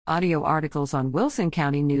Audio articles on Wilson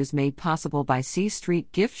County News made possible by C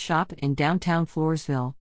Street Gift Shop in downtown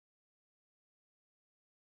Floresville.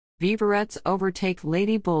 Beaverettes overtake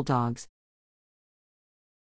Lady Bulldogs.